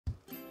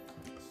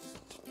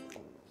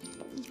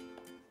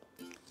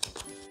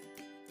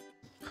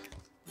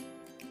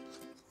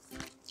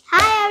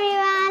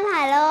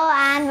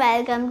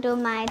welcome to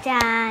my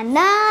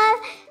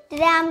channel.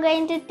 Today I'm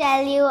going to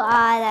tell you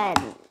a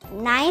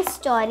nice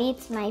story.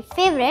 It's my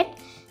favorite,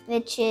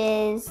 which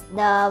is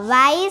The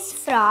Wise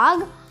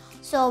Frog.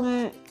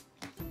 So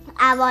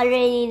I've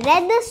already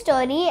read the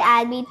story.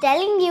 I'll be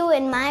telling you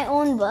in my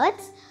own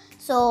words.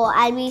 So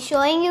I'll be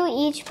showing you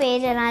each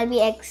page and I'll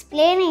be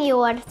explaining you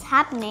what's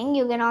happening.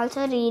 You can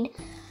also read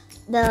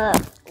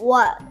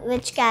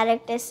which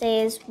character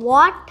says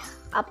what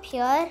up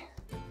here.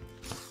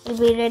 Will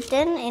be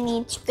written in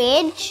each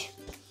page.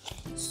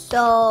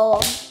 So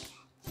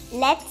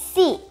let's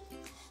see.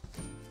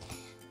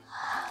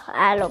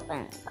 I'll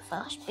open the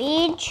first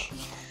page.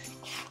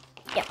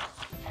 Yep.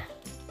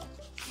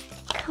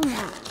 Come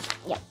on.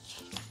 Yep.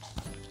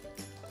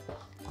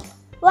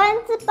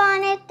 Once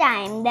upon a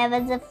time, there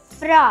was a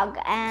frog,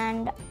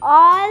 and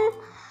all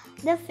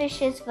the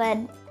fishes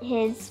were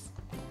his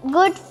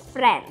good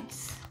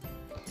friends.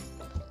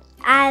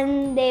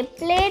 And they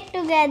played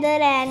together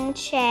and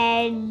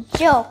shared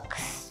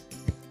jokes.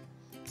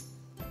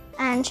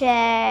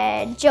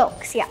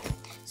 Yeah.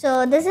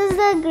 So this is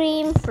the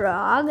green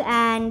frog,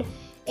 and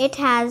it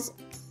has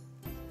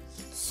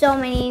so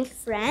many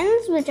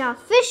friends, which are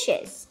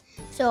fishes.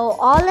 So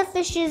all the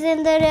fishes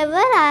in the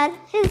river are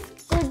his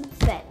good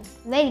friends,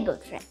 very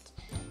good friends.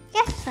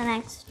 Okay, so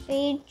next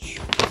page.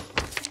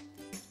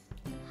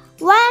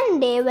 One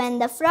day when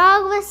the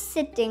frog was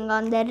sitting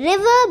on the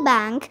river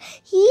bank,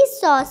 he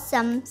saw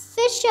some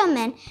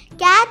fishermen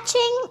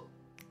catching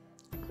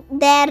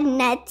their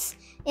nets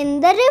in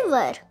the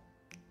river.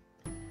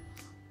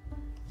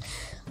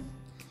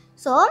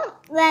 So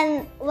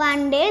when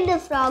one day the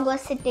frog was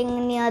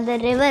sitting near the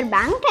river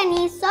bank and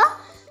he saw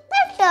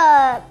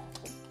that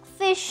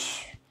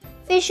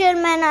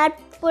fishermen are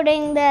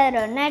putting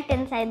their net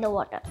inside the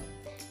water.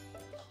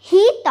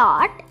 He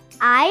thought,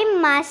 I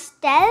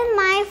must tell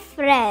my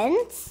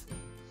friends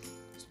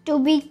to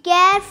be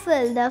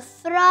careful, the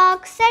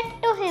frog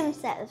said to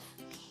himself.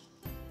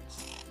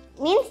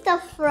 Means the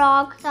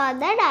frog thought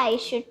that I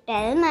should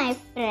tell my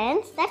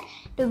friends that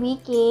to be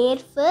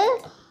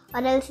careful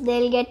or else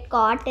they'll get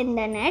caught in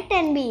the net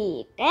and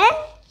be eaten,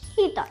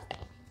 he thought.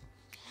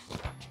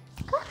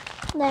 Okay.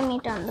 Let me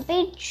turn the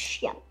page.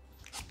 Yeah.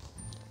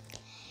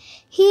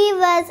 He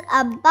was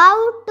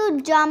about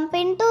to jump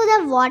into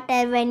the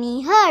water when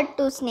he heard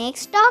two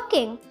snakes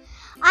talking.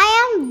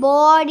 I am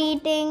bored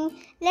eating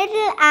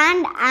little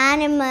ant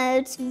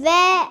animals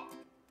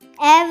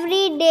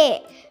every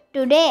day.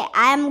 Today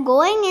I am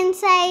going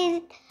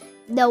inside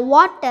the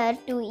water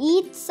to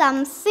eat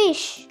some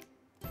fish,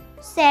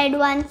 said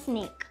one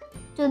snake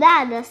to the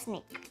other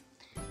snake.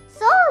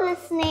 So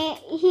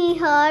he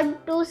heard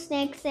one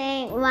snake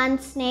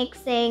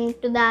saying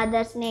to the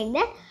other snake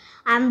that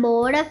I'm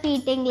bored of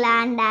eating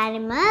land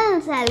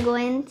animals. I'll go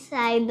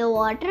inside the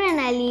water and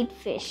I'll eat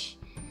fish.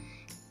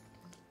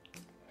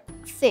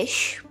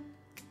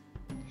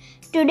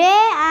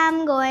 Today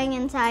I'm going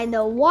inside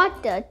the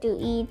water to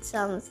eat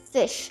some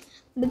fish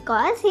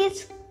because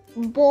he's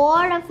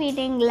bored of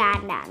eating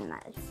land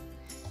animals.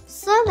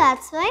 So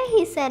that's why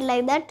he said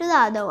like that to the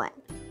other one.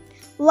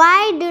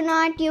 Why do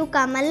not you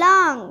come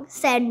along?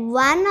 Said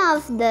one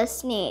of the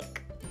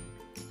snake.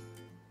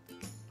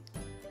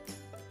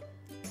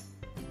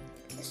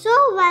 So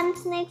one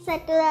snake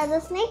said to the other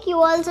snake, you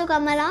also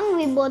come along,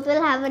 we both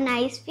will have a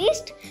nice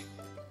feast.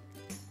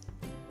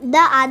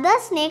 The other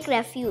snake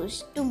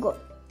refused to go.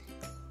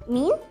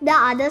 Means the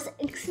other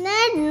snake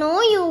said,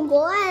 no, you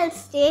go, I'll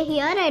stay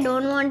here, I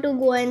don't want to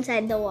go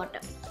inside the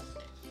water.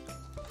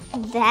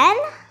 Then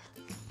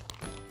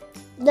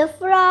the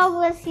frog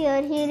was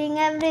here hearing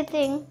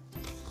everything.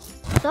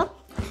 So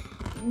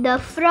the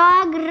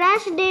frog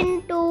rushed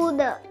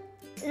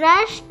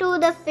to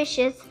the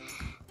fishes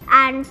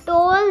and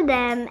told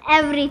them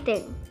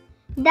everything.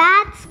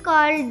 That's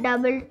called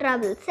double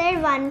trouble,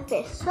 said one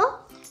fish. So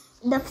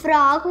the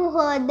frog, who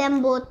heard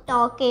them both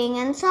talking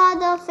and saw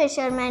the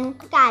fishermen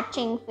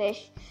catching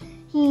fish,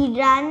 he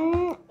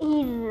ran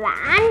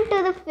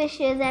to the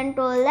fishes and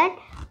told that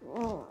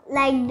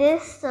like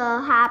this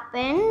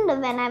happened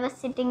when I was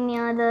sitting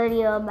near the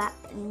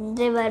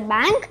river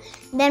bank.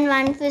 Then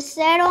one fish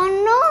said, oh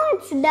no,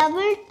 it's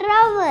double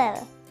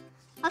trouble.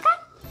 Okay,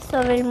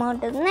 so we'll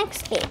move to the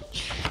next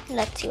page.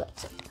 Let's see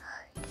what's it.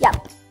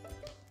 Yep.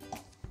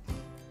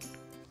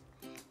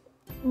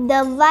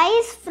 The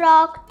wise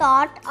frog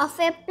thought of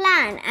a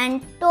plan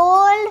and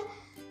told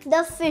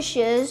the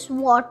fishes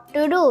what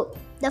to do.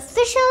 The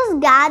fishes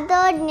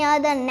gathered near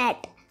the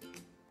net.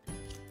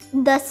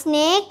 The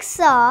snake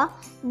saw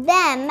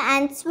them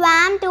and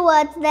swam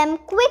towards them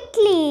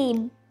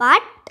quickly,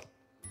 but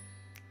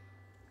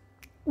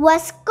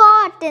was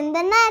caught in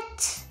the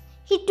net.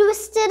 He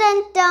twisted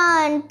and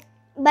turned,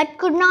 but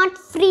could not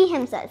free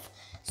himself.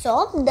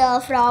 So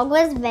the frog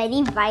was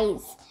very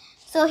wise.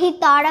 So he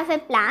thought of a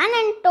plan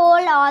and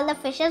told all the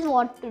fishes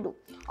what to do.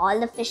 All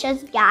the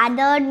fishes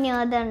gathered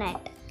near the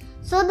net.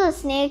 So the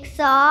snake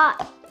saw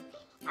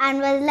and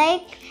was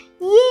like,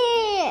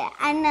 yeah,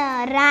 and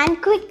ran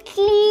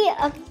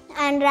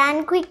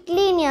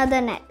quickly near the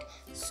net.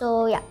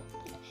 So yeah,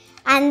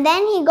 And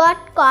then he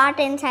got caught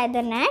inside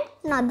the net,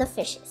 not the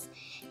fishes.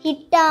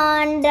 He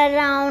turned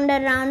around,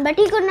 but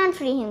he could not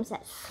free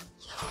himself.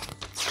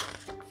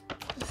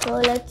 So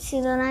let's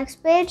see the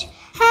next page.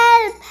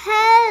 Help,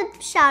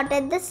 help,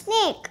 shouted the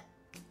snake.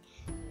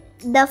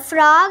 The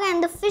frog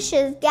and the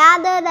fishes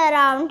gathered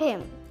around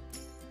him.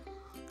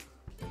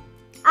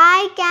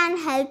 I can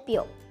help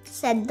you,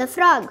 said the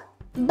frog,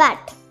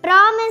 but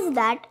promise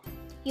that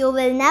you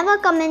will never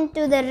come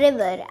into the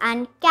river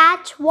and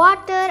catch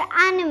water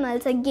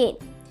animals again.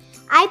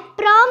 I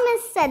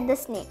promise, said the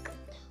snake.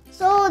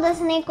 So the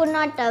snake could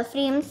not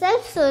free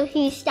himself, so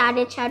he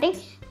started shouting,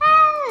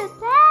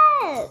 help,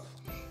 help.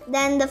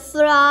 Then the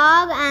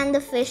frog and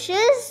the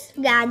fishes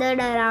gathered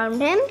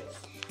around him,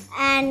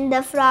 and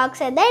the frog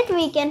said that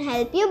we can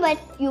help you, but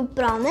you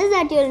promise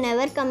that you'll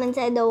never come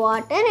inside the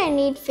water and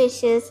eat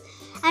fishes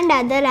and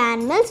other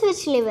animals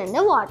which live in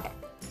the water.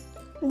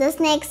 The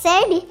snake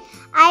said,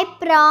 I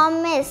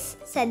promise,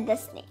 said the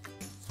snake.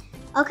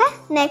 Okay,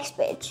 next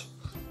page.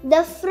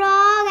 The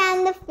frog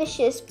and the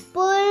fishes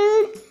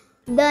pulled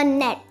the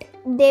net.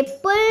 They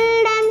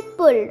pulled and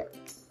pulled.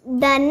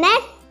 The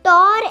net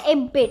tore a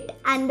bit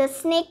and the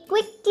snake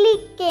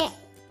quickly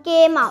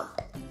came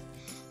out.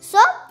 So,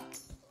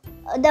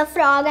 the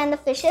frog and the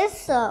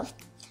fishes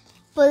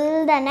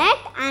pulled the net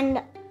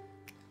and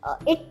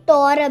it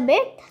tore a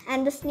bit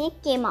and the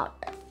snake came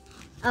out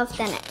of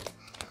the net.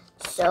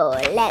 So,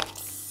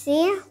 let's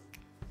see.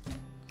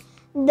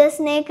 The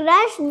snake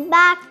rushed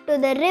back to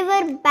the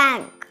river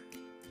bank.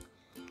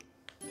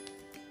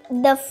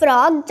 The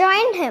frog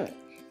joined him.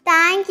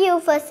 Thank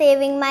you for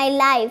saving my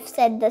life,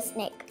 said the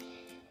snake.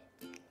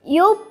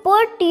 You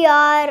put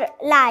your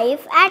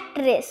life at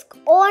risk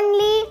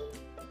only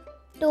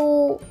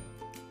to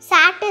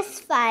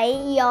satisfy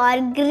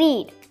your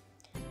greed.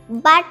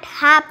 But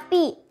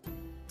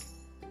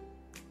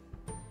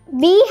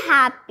be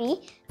happy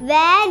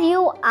where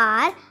you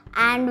are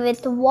and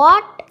with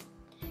what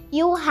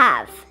you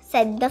have,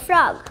 said the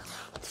frog.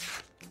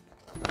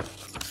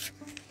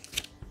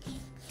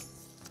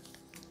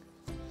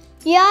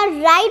 You're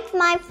right,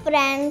 my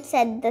friend,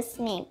 said the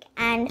snake,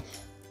 and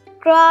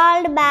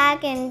crawled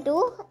back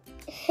into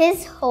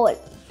his hole.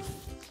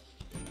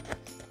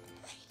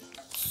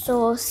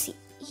 So, see,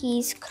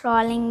 he's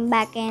crawling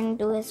back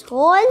into his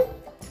hole.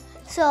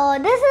 So,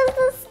 this is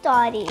the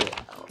story.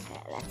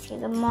 Okay, let's see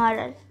the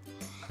moral.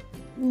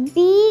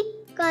 Be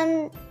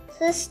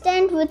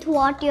consistent with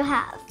what you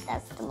have.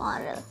 That's the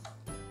moral.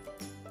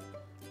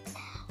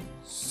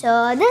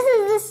 So, this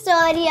is the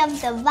story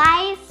of the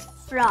wise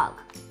frog.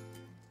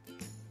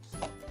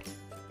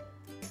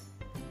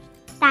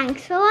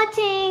 Thanks for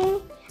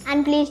watching,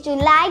 and please do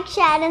like,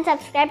 share and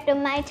subscribe to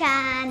my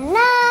channel.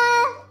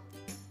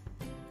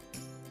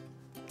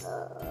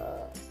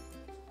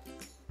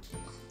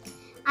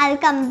 I'll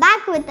come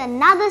back with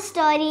another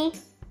story.